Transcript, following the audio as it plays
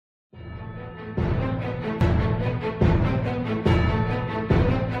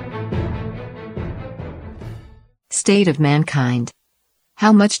State of mankind.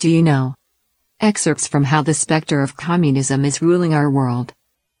 How much do you know? Excerpts from How the Spectre of Communism is Ruling Our World.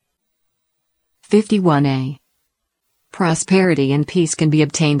 51a. Prosperity and peace can be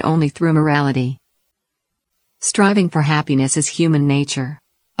obtained only through morality. Striving for happiness is human nature.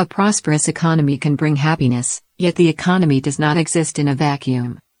 A prosperous economy can bring happiness, yet the economy does not exist in a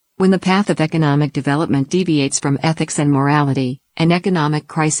vacuum. When the path of economic development deviates from ethics and morality, an economic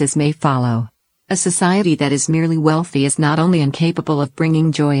crisis may follow. A society that is merely wealthy is not only incapable of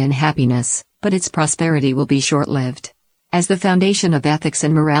bringing joy and happiness, but its prosperity will be short-lived. As the foundation of ethics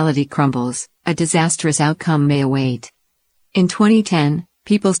and morality crumbles, a disastrous outcome may await. In 2010,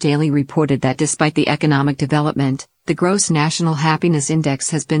 People's Daily reported that despite the economic development, the gross national happiness index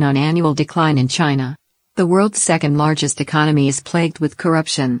has been on annual decline in China. The world's second-largest economy is plagued with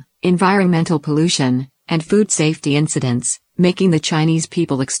corruption, environmental pollution, and food safety incidents, making the Chinese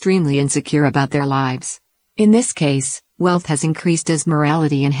people extremely insecure about their lives. In this case, wealth has increased as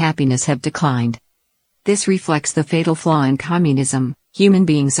morality and happiness have declined. This reflects the fatal flaw in communism. Human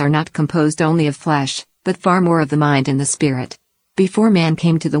beings are not composed only of flesh, but far more of the mind and the spirit. Before man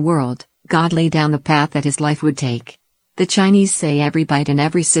came to the world, God laid down the path that his life would take. The Chinese say every bite and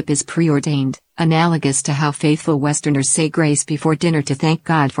every sip is preordained, analogous to how faithful Westerners say grace before dinner to thank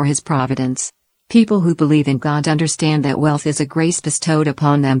God for his providence. People who believe in God understand that wealth is a grace bestowed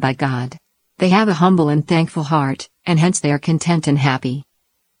upon them by God. They have a humble and thankful heart, and hence they are content and happy.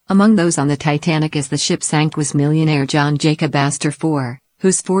 Among those on the Titanic as the ship sank was millionaire John Jacob Astor IV,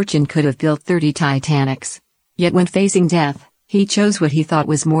 whose fortune could have built 30 Titanics. Yet when facing death, he chose what he thought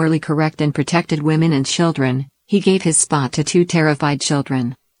was morally correct and protected women and children. He gave his spot to 2 terrified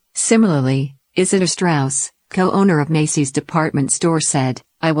children. Similarly, Isidor Straus, co-owner of Macy's department store, said,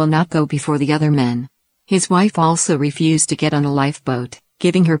 "I will not go before the other men." His wife also refused to get on a lifeboat,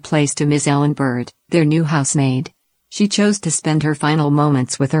 giving her place to Miss Ellen Bird, their new housemaid. She chose to spend her final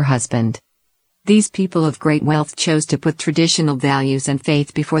moments with her husband. These people of great wealth chose to put traditional values and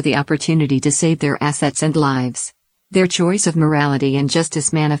faith before the opportunity to save their assets and lives. Their choice of morality and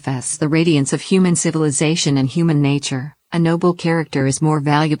justice manifests the radiance of human civilization and human nature. A noble character is more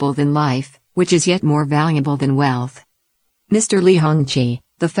valuable than life, which is yet more valuable than wealth. Mr. Li Hongqi,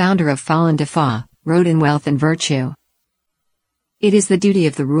 the founder of Falun Dafa, wrote in Wealth and Virtue. It is the duty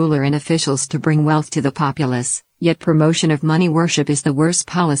of the ruler and officials to bring wealth to the populace, yet promotion of money worship is the worst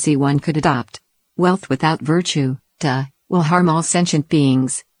policy one could adopt. Wealth without virtue, will harm all sentient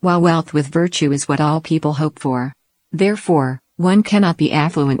beings, while wealth with virtue is what all people hope for. Therefore, one cannot be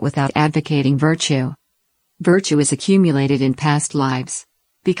affluent without advocating virtue. Virtue is accumulated in past lives.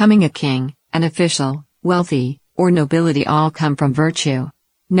 Becoming a king, an official, wealthy, or nobility all come from virtue.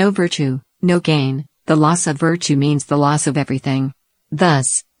 No virtue, no gain. The loss of virtue means the loss of everything.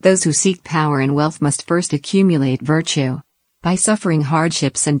 Thus, those who seek power and wealth must first accumulate virtue. By suffering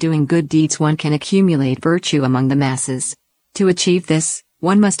hardships and doing good deeds one can accumulate virtue among the masses. To achieve this,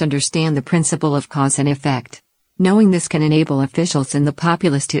 one must understand the principle of cause and effect. Knowing this can enable officials and the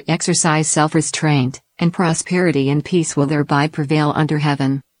populace to exercise self-restraint, and prosperity and peace will thereby prevail under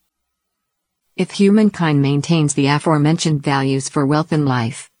heaven. If humankind maintains the aforementioned values for wealth and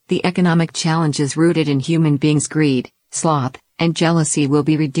life, the economic challenges rooted in human beings' greed, sloth, and jealousy will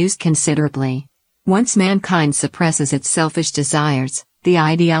be reduced considerably. Once mankind suppresses its selfish desires, the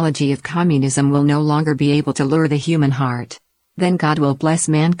ideology of communism will no longer be able to lure the human heart. Then God will bless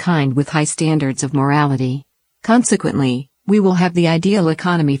mankind with high standards of morality. Consequently, we will have the ideal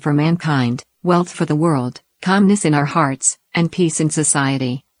economy for mankind, wealth for the world, calmness in our hearts, and peace in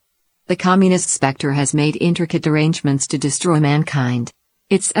society. The communist spectre has made intricate arrangements to destroy mankind.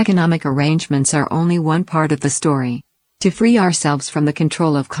 Its economic arrangements are only one part of the story. To free ourselves from the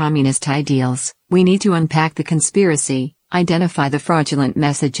control of communist ideals, we need to unpack the conspiracy, identify the fraudulent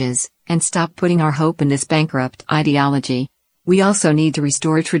messages, and stop putting our hope in this bankrupt ideology. We also need to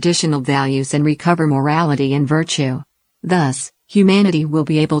restore traditional values and recover morality and virtue. Thus, humanity will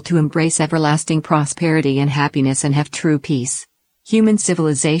be able to embrace everlasting prosperity and happiness and have true peace. Human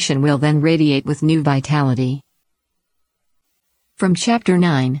civilization will then radiate with new vitality. From Chapter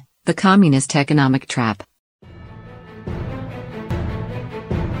 9, The Communist Economic Trap.